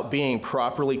without being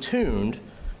properly tuned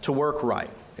to work right.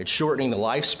 It's shortening the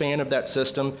lifespan of that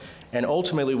system, and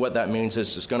ultimately what that means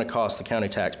is it's going to cost the county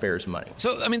taxpayers money.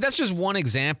 So, I mean, that's just one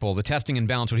example, the testing and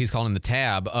balance, what he's calling the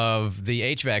tab of the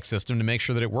HVAC system to make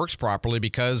sure that it works properly,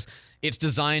 because it's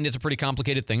designed, it's a pretty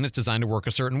complicated thing that's designed to work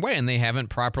a certain way, and they haven't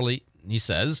properly, he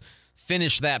says,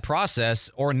 finished that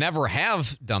process or never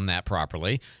have done that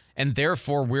properly, and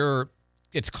therefore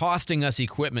it's costing us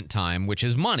equipment time, which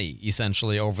is money,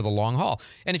 essentially, over the long haul.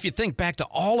 And if you think back to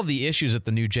all of the issues that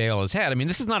the new jail has had, I mean,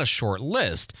 this is not a short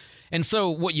list. And so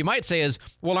what you might say is,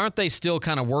 well, aren't they still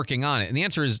kind of working on it? And the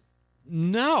answer is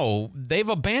no, they've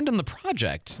abandoned the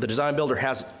project. The design builder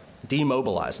has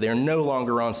demobilized. They are no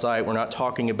longer on site. We're not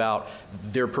talking about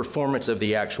their performance of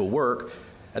the actual work.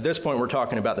 At this point, we're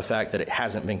talking about the fact that it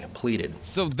hasn't been completed.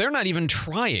 So they're not even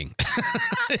trying.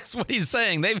 That's what he's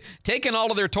saying. They've taken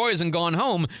all of their toys and gone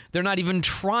home. They're not even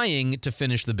trying to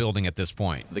finish the building at this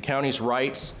point. The county's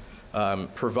rights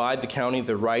provide the county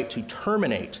the right to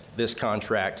terminate this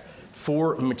contract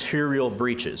for material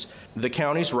breaches. The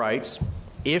county's rights,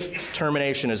 if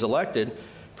termination is elected,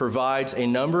 provides a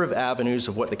number of avenues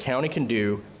of what the county can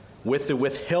do with the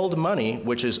withheld money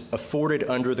which is afforded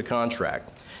under the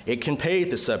contract. It can pay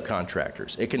the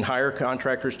subcontractors. It can hire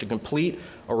contractors to complete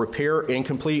or repair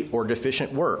incomplete or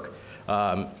deficient work.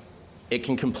 It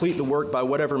can complete the work by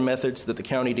whatever methods that the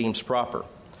county deems proper.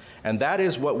 And that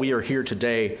is what we are here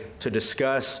today to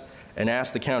discuss and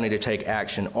ask the county to take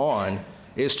action on,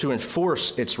 is to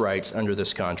enforce its rights under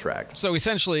this contract. So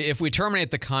essentially, if we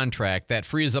terminate the contract, that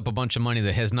frees up a bunch of money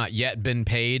that has not yet been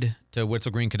paid to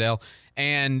Witzel Green Cadell,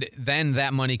 and then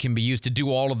that money can be used to do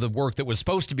all of the work that was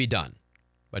supposed to be done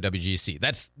by WGC.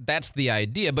 That's the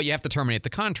idea, but you have to terminate the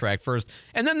contract first.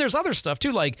 And then there's other stuff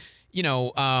too, like,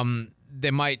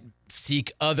 they might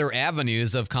seek other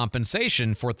avenues of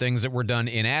compensation for things that were done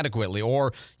inadequately,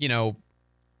 or,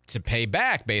 to pay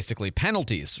back, basically,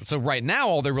 penalties. So right now,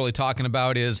 all they're really talking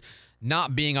about is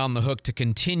not being on the hook to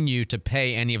continue to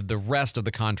pay any of the rest of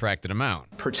the contracted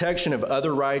amount. Protection of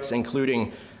other rights,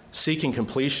 including seeking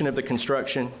completion of the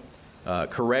construction,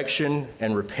 correction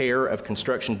and repair of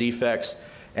construction defects,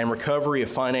 and recovery of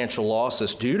financial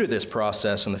losses due to this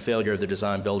process and the failure of the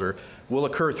design builder, will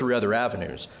occur through other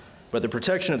avenues. But the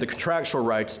protection of the contractual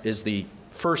rights is the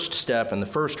first step and the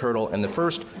first hurdle and the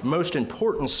first most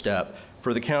important step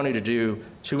for the county to do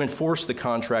to enforce the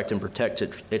contract and protect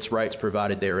its rights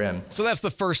provided therein. So that's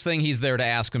the first thing he's there to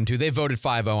ask them to. They voted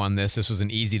 5-0 on this. This was an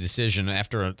easy decision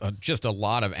after just a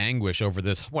lot of anguish over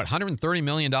this, $130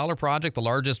 million project, the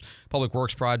largest public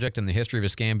works project in the history of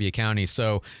Escambia County.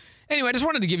 So anyway, I just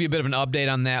wanted to give you a bit of an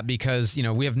update on that because,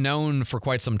 we have known for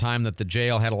quite some time that the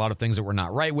jail had a lot of things that were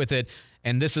not right with it.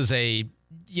 And this is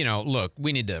look,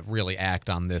 we need to really act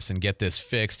on this and get this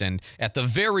fixed. And at the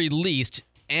very least,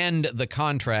 end the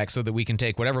contract so that we can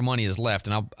take whatever money is left.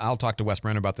 And I'll talk to Wes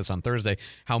Brenner about this on Thursday,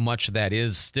 how much that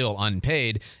is still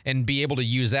unpaid, and be able to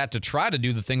use that to try to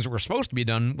do the things that were supposed to be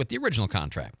done with the original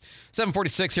contract.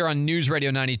 746 here on News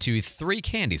Radio 92.3.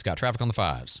 Candy's got traffic on the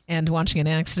 5s. And watching an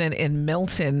accident in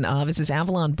Milton. This is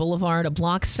Avalon Boulevard, a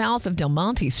block south of Del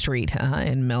Monte Street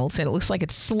in Milton. It looks like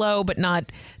it's slow, but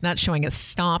not showing a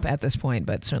stop at this point,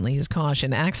 but certainly use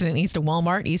caution. Accident east of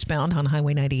Walmart, eastbound on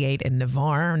Highway 98 in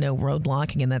Navarre. No road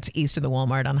blocking, and that's east of the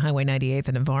Walmart on Highway 98,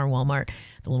 the Navarre Walmart,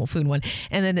 the little food one.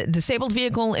 And then a disabled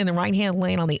vehicle in the right-hand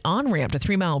lane on the on-ramp to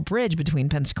 3 Mile Bridge between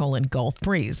Pensacola and Gulf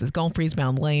Breeze. The Gulf Breeze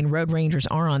bound lane, road rangers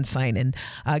are on site, and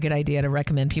a good idea to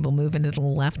recommend people move into the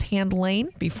left-hand lane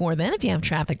before then. If you have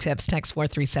traffic tips, text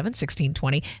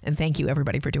 437-1620. And thank you,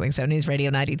 everybody, for doing so. News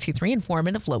Radio 92.3,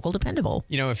 informative, local, dependable.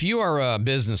 If you are a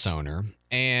business owner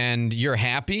and you're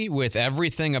happy with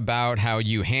everything about how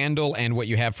you handle and what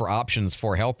you have for options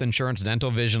for health insurance,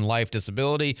 dental, vision, life,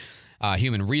 disability,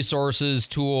 human resources,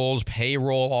 tools,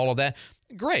 payroll, all of that,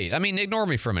 great. Ignore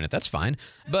me for a minute. That's fine.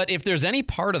 But if there's any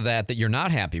part of that you're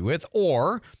not happy with,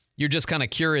 or you're just kind of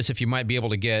curious if you might be able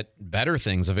to get better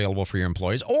things available for your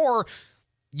employees, or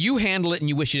you handle it and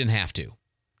you wish you didn't have to,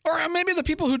 or maybe the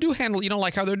people who do handle it, you don't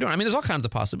like how they're doing. There's all kinds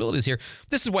of possibilities here.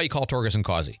 This is why you call Torgerson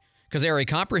Causey, because they're a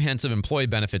comprehensive employee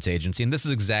benefits agency, and this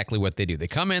is exactly what they do. They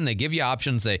come in, they give you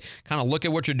options, they kind of look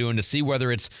at what you're doing to see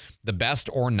whether it's the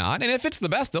best or not. And if it's the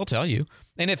best, they'll tell you.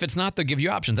 And if it's not, they'll give you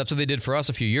options. That's what they did for us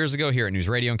a few years ago here at News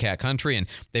Radio and Cat Country, and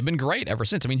they've been great ever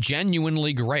since.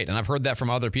 Genuinely great. And I've heard that from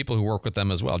other people who work with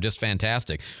them as well. Just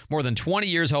fantastic. More than 20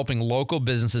 years helping local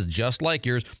businesses just like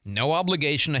yours. No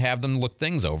obligation to have them look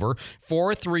things over.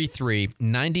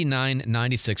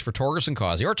 433-9996 for Torgerson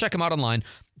Causey, or check them out online,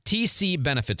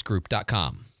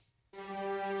 tcbenefitsgroup.com.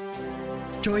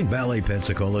 Join Ballet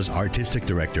Pensacola's Artistic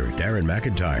Director, Darren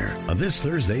McIntyre, on this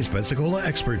Thursday's Pensacola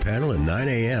Expert Panel at 9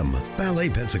 a.m. Ballet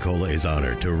Pensacola is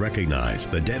honored to recognize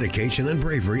the dedication and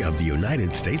bravery of the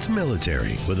United States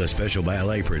military with a special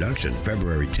ballet production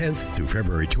February 10th through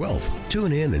February 12th.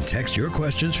 Tune in and text your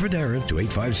questions for Darren to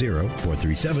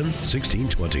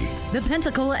 850-437-1620. The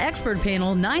Pensacola Expert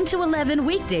Panel, 9 to 11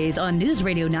 weekdays on News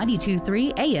Radio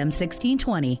 92.3 AM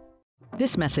 1620.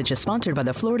 This message is sponsored by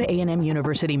the Florida A&M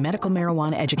University Medical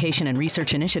Marijuana Education and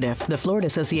Research Initiative, the Florida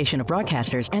Association of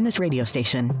Broadcasters, and this radio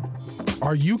station.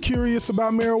 Are you curious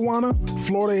about marijuana?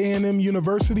 Florida A&M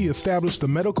University established the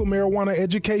Medical Marijuana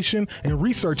Education and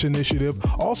Research Initiative,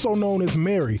 also known as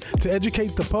MARY, to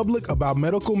educate the public about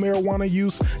medical marijuana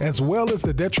use as well as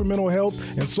the detrimental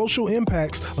health and social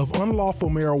impacts of unlawful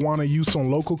marijuana use on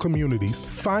local communities.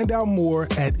 Find out more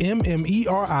at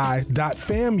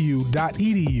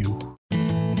mmeri.famu.edu.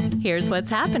 Here's what's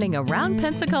happening around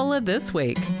Pensacola this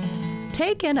week.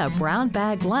 Take in a brown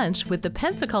bag lunch with the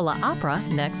Pensacola Opera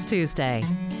next Tuesday.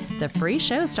 The free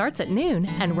show starts at noon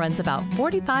and runs about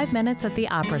 45 minutes at the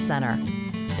Opera Center.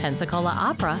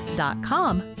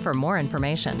 PensacolaOpera.com for more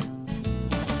information.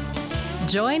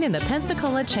 Join in the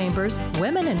Pensacola Chamber's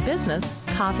Women in Business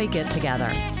Coffee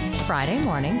Get-Together, Friday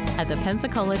morning at the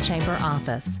Pensacola Chamber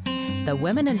office. The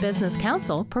Women in Business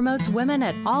Council promotes women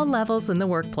at all levels in the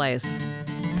workplace.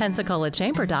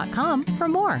 PensacolaChamber.com for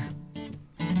more.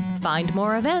 Find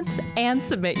more events and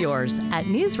submit yours at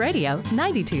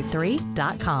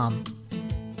newsradio923.com.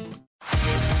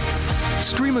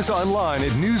 Stream us online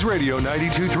at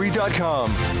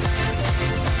newsradio923.com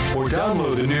or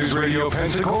download the News Radio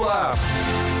Pensacola app.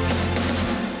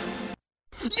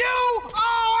 You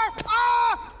are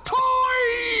a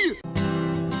toy!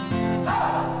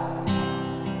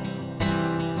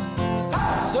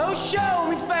 So show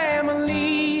me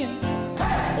family,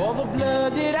 all the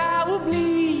blood that I will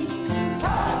bleed.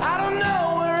 I don't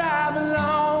know where I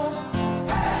belong.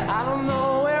 I don't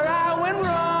know where I went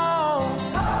wrong.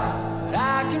 But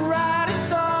I can write a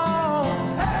song.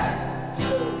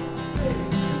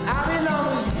 I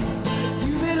belong to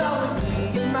you, you belong to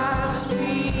me, my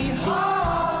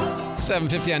sweetheart.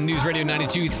 7:50 on News Radio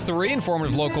 92.3.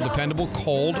 Informative, local, dependable.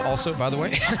 Cold, also, by the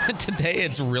way. Today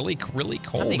it's really, really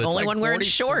cold. I'm the it's only like one wearing 43.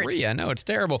 shorts. I know, it's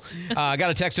terrible. I got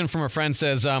a text in from a friend,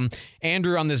 says,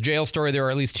 Andrew, on this jail story, there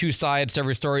are at least two sides to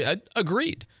every story.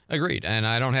 Agreed. And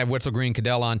I don't have Witzel Green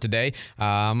Cadell on today.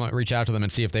 I'm going to reach out to them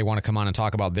and see if they want to come on and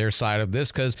talk about their side of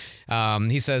this, because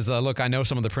he says, look, I know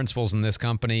some of the principals in this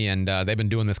company, and they've been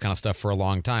doing this kind of stuff for a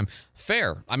long time.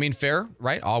 Fair,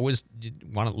 right? Always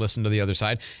want to listen to the other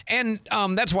side. And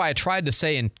that's why I tried to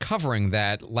say in covering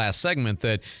that last segment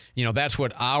that, that's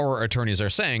what our attorneys are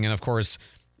saying. And, of course,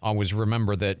 always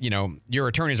remember that, your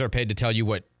attorneys are paid to tell you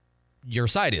what your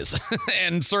side is.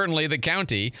 And certainly the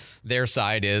county, their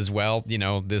side is, well,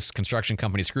 this construction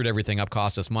company screwed everything up,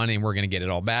 cost us money, and we're going to get it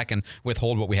all back and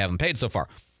withhold what we haven't paid so far.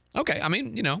 Okay,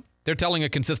 they're telling a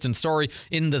consistent story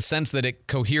in the sense that it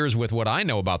coheres with what I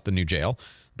know about the new jail.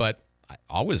 But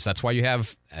that's why you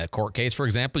have a court case, for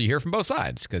example. You hear from both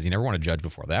sides because you never want to judge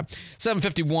before that.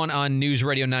 7:51 on News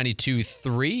Radio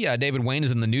 92.3. David Wayne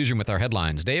is in the newsroom with our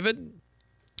headlines. David?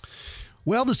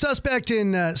 Well, the suspect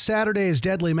in Saturday's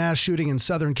deadly mass shooting in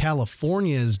Southern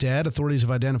California is dead. Authorities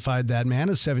have identified that man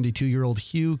as 72-year-old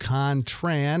Hugh Con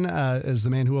Tran as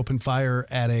the man who opened fire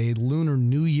at a Lunar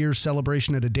New Year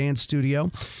celebration at a dance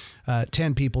studio.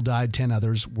 10 people died, 10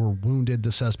 others were wounded.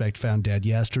 The suspect found dead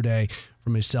yesterday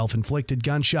from a self-inflicted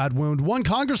gunshot wound. One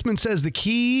congressman says the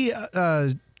key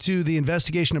to the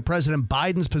investigation of President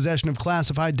Biden's possession of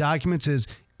classified documents is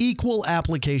equal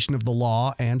application of the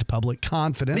law and public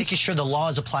confidence. Making sure the law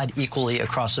is applied equally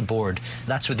across the board.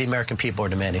 That's what the American people are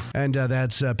demanding. And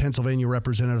that's Pennsylvania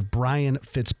Representative Brian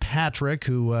Fitzpatrick,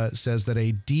 who says that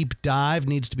a deep dive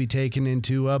needs to be taken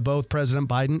into both President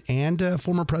Biden and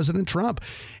former President Trump.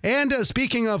 And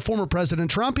speaking of former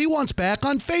President Trump, he wants back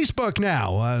on Facebook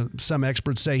now. Some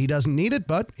experts say he doesn't need it,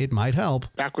 but it might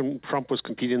help. Back when Trump was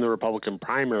competing in the Republican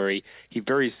primary, he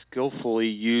very skillfully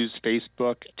used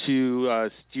Facebook to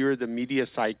steer the media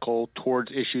cycle towards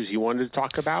issues he wanted to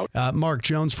talk about. Mark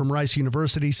Jones from Rice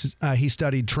University, he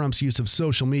studied Trump's use of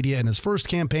social media in his first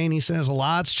campaign. He says a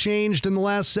lot's changed in the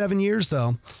last 7 years,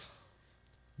 though.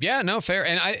 Yeah, no, fair.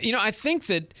 And I think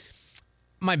that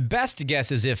my best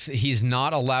guess is if he's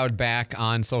not allowed back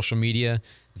on social media,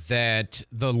 that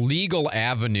the legal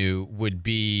avenue would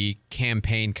be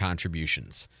campaign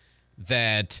contributions,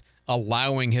 that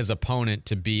allowing his opponent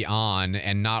to be on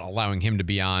and not allowing him to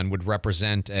be on would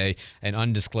represent an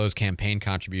undisclosed campaign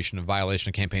contribution, a violation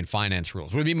of campaign finance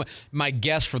rules. Would be my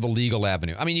guess for the legal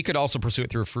avenue. I mean, you could also pursue it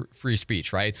through free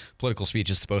speech, right? Political speech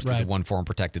is supposed to be the one form of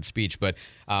protected speech. But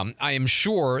I am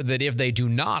sure that if they do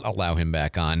not allow him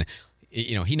back on,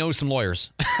 he knows some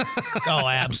lawyers. Oh,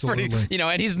 absolutely.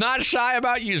 And he's not shy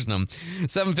about using them.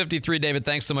 7:53, David,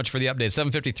 thanks so much for the update.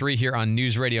 7:53 here on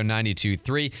News Radio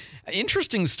 92.3.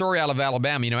 Interesting story out of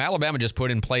Alabama. Alabama just put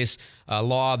in place a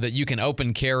law that you can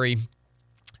open carry.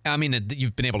 I mean,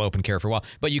 you've been able to open carry for a while,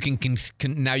 but you can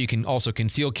now you can also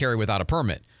conceal carry without a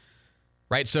permit.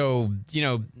 Right? So,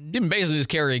 you can basically just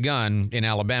carry a gun in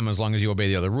Alabama as long as you obey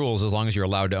the other rules, as long as you're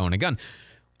allowed to own a gun.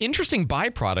 Interesting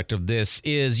byproduct of this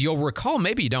is, you'll recall,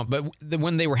 maybe you don't, but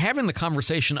when they were having the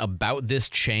conversation about this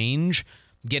change,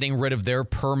 getting rid of their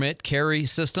permit carry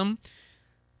system,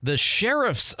 the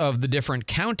sheriffs of the different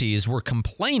counties were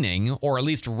complaining, or at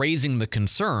least raising the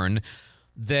concern,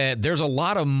 that there's a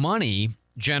lot of money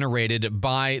generated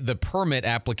by the permit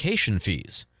application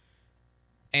fees.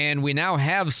 And we now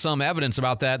have some evidence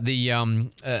about that.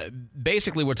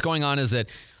 Basically what's going on is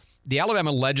that the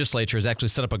Alabama legislature has actually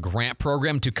set up a grant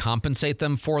program to compensate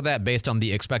them for that based on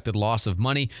the expected loss of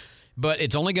money. But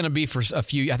it's only going to be for I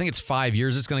think it's 5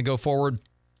 years it's going to go forward.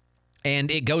 And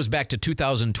it goes back to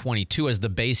 2022 as the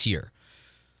base year.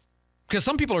 Because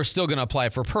some people are still going to apply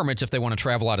for permits if they want to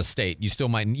travel out of state. You still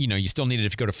might, you still need it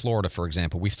if you go to Florida, for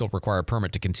example. We still require a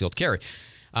permit to concealed carry.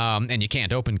 And you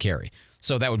can't open carry.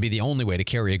 So that would be the only way to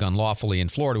carry a gun lawfully in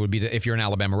Florida would be to, if you're an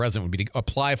Alabama resident, would be to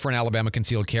apply for an Alabama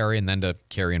concealed carry and then to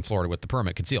carry in Florida with the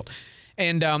permit concealed.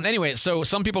 And anyway, so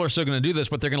some people are still going to do this,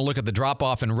 but they're going to look at the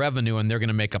drop-off in revenue and they're going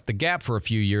to make up the gap for a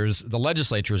few years. The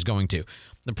legislature is going to.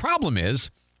 The problem is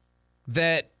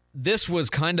that this was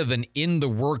kind of an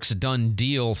in-the-works done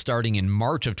deal starting in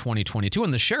March of 2022,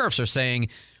 and the sheriffs are saying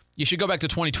you should go back to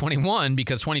 2021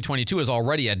 because 2022 is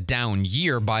already a down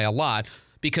year by a lot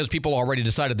because people already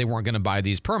decided they weren't going to buy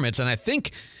these permits. And I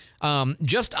think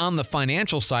just on the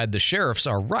financial side, the sheriffs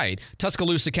are right.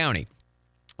 Tuscaloosa County.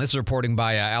 This is reporting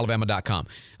by Alabama.com.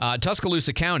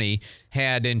 Tuscaloosa County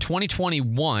had in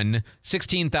 2021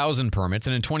 16,000 permits,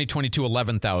 and in 2022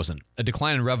 11,000, a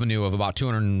decline in revenue of about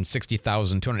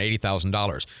 $260,000,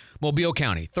 $280,000. Mobile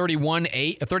County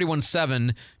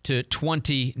 31.7 to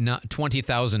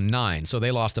 20,009, so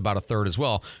they lost about a third as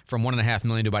well, from $1.5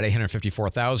 million to about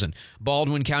 $854,000.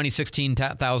 Baldwin County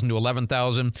 16,000 to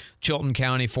 11,000. Chilton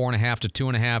County 4.5 to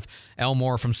 2.5.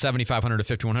 Elmore from 7,500 to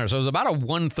 5,100. So it was about a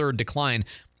one-third decline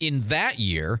in that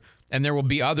year, and there will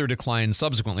be other declines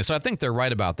subsequently. So I think they're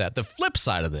right about that. The flip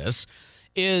side of this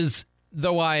is,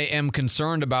 though I am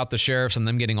concerned about the sheriffs and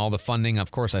them getting all the funding, of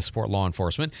course I support law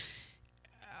enforcement,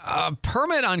 a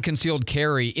permit on concealed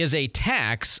carry is a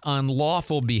tax on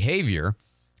lawful behavior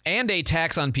and a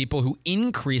tax on people who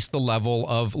increase the level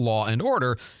of law and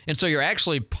order. And so you're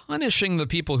actually punishing the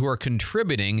people who are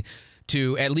contributing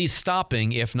to at least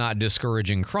stopping, if not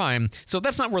discouraging, crime. So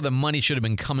that's not where the money should have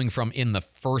been coming from in the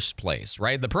first place,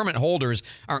 right? The permit holders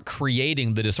aren't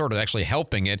creating the disorder, they're actually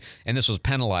helping it, and this was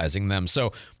penalizing them.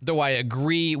 So though I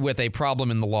agree with a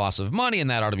problem in the loss of money, and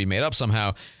that ought to be made up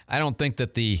somehow, I don't think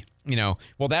that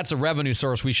that's a revenue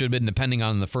source we should have been depending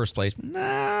on in the first place.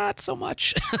 Not so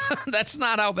much. That's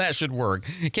not how that should work.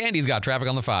 Candy's got traffic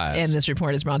on the 5s. And this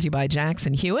report is brought to you by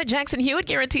Jackson Hewitt. Jackson Hewitt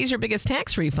guarantees your biggest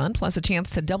tax refund, plus a chance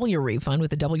to double your refund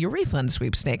with the Double Your Refund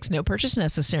sweepstakes. No purchase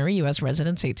necessary. U.S.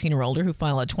 residents 18 or older who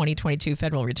file a 2022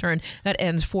 federal return that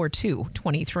ends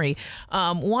 4/2/23.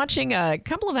 Watching a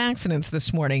couple of accidents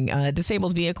this morning. A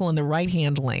disabled vehicle in the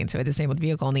right-hand lane. So a disabled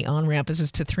vehicle on the on-ramp. This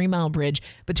is to 3 Mile Bridge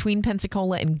between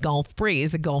Pensacola and Gulf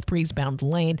Breeze, the Gulf Breeze bound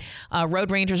lane. Road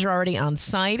rangers are already on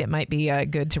site. It might be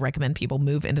good to recommend people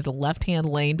move into the left-hand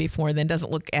lane before then.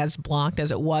 Doesn't look as blocked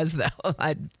as it was, though.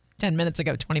 10 minutes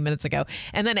ago, 20 minutes ago.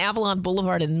 And then Avalon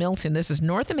Boulevard in Milton. This is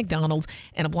north of McDonald's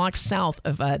and a block south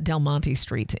of Del Monte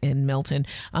Street in Milton,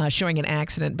 showing an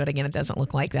accident. But again, it doesn't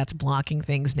look like that's blocking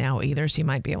things now either, so you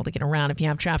might be able to get around. If you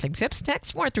have traffic tips,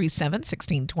 text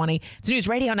 437-1620. It's News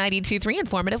Radio 92.3,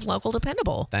 informative, local,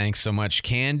 dependable. Thanks so much,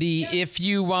 Candy. If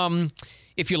you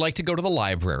like to go to the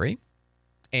library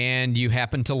and you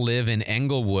happen to live in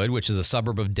Englewood, which is a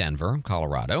suburb of Denver,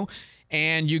 Colorado,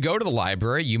 and you go to the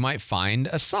library, you might find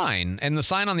a sign. And the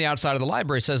sign on the outside of the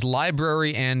library says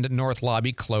Library and North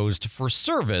Lobby closed for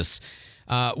service.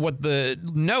 What the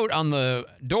note on the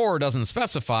door doesn't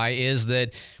specify is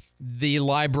that the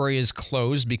library is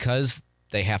closed because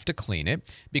they have to clean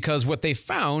it, because what they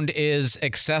found is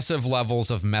excessive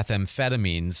levels of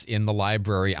methamphetamines in the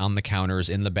library, on the counters,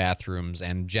 in the bathrooms,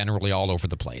 and generally all over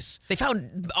the place. They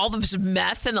found all this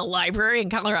meth in the library in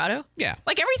Colorado? Yeah.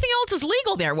 Like everything else is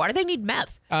legal there. Why do they need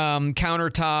meth?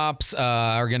 Countertops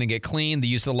are going to get cleaned. The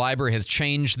use of the library has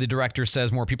changed. The director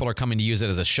says more people are coming to use it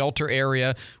as a shelter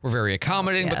area. We're very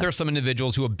accommodating, but there are some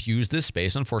individuals who abuse this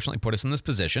space, unfortunately put us in this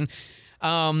position.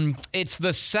 It's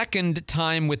the second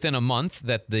time within a month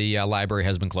that the library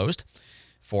has been closed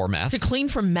for meth. To clean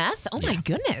for meth? Oh, my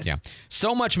goodness. Yeah.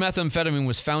 So much methamphetamine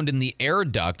was found in the air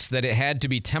ducts that it had to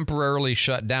be temporarily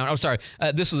shut down. Oh, sorry.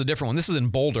 This is a different one. This is in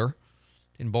Boulder,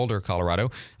 Colorado.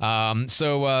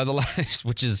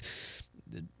 Which is,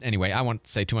 anyway, I won't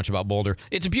say too much about Boulder.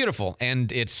 It's beautiful,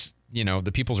 and it's,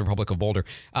 the People's Republic of Boulder,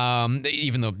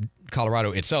 even though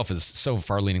Colorado itself is so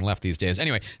far leaning left these days.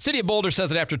 Anyway, City of Boulder says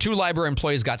that after 2 library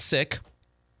employees got sick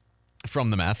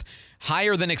from the meth,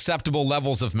 higher than acceptable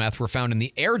levels of meth were found in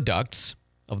the air ducts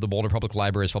of the Boulder Public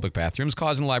Library's public bathrooms,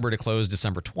 causing the library to close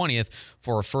December 20th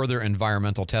for further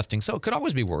environmental testing. So it could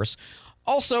always be worse.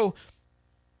 Also,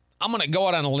 I'm going to go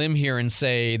out on a limb here and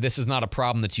say this is not a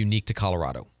problem that's unique to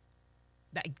Colorado.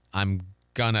 I'm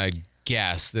going to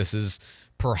guess this is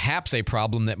perhaps a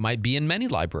problem that might be in many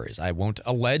libraries. I won't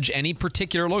allege any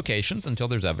particular locations until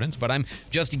there's evidence, but I'm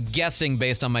just guessing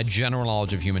based on my general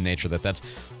knowledge of human nature that that's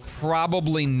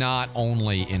probably not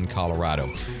only in Colorado.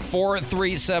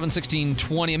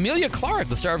 437-1620. Emilia Clarke,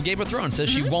 the star of Game of Thrones, says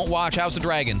she won't watch House of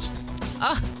Dragons.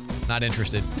 Not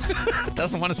interested.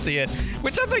 Doesn't want to see it,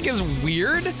 which I think is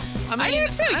weird. I mean,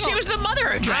 didn't say she was the mother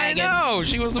of dragons. I know.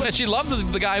 She loves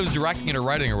the guy who's directing it or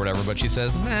writing or whatever, but she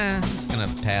says, nah, I'm just going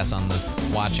to pass on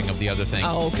the watching of the other thing.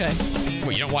 Oh, okay.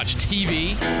 Well, you don't watch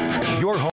TV? Your home